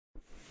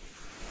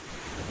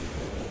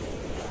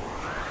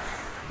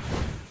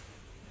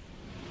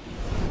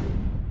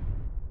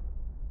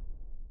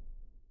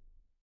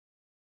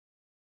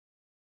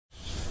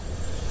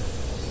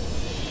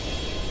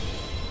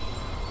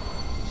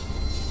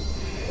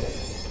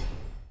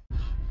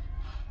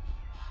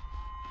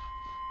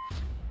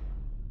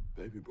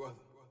baby brother.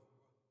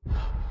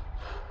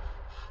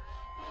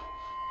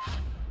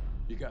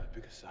 You gotta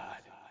pick a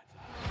side.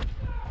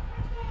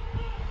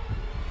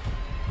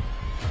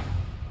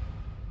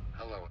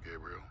 Hello,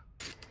 Gabriel.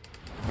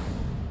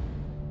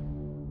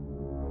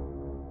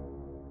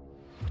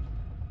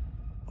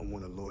 I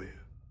want a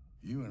lawyer.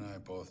 You and I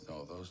both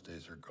know those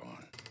days are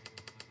gone.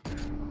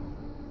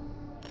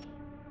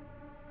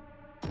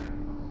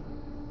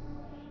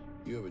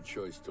 You have a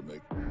choice to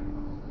make.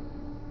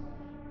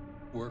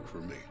 Work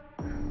for me.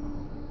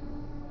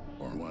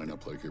 Or wind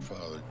up like your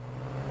father.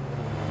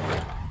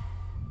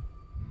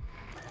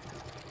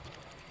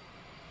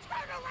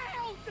 Turn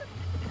around!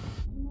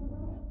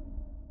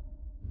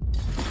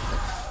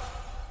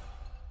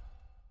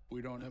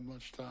 We don't have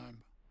much time.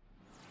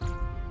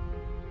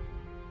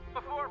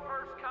 Before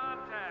first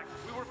contact,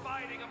 we were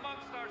fighting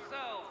amongst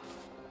ourselves.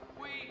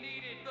 We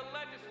needed the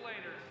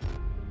legislators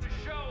to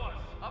show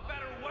us a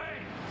better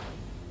way.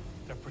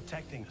 They're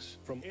protecting us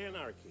from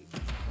anarchy.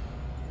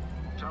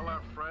 Tell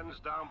our friends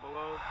down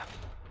below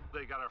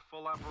they got our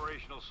full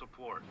operational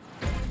support.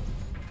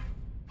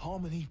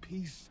 Harmony,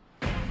 peace.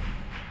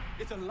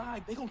 It's a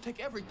lie. They gonna take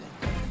everything.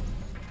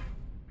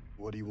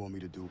 What do you want me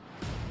to do?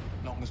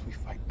 Long as we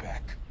fight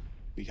back,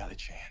 we got a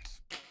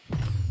chance. Big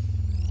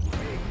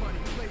money,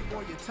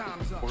 playboy, your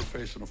time's up. We're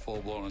facing a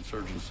full-blown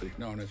insurgency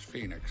known as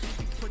Phoenix.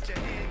 Put your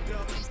hand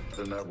up.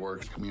 The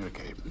networks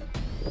communicate.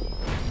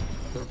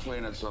 They're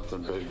planning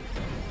something big.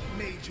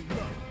 Made you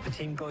look. The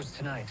team goes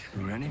tonight.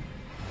 You ready?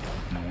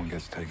 No one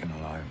gets taken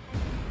alive.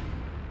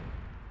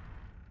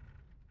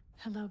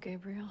 Hello,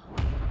 Gabriel.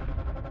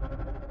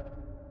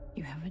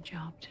 You have a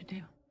job to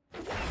do.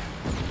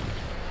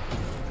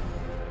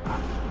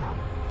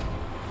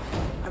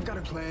 I've got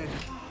a plan.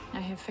 I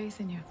have faith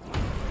in you.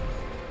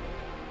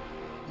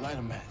 Light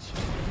a match.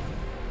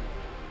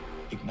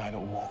 Ignite a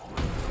war.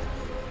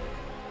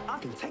 I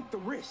can take the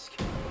risk.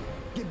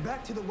 Get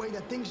back to the way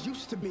that things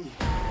used to be.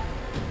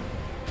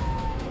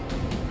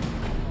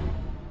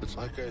 It's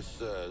like I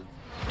said,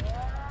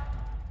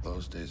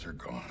 those days are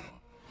gone.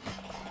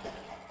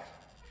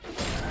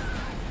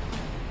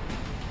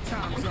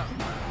 Time's up.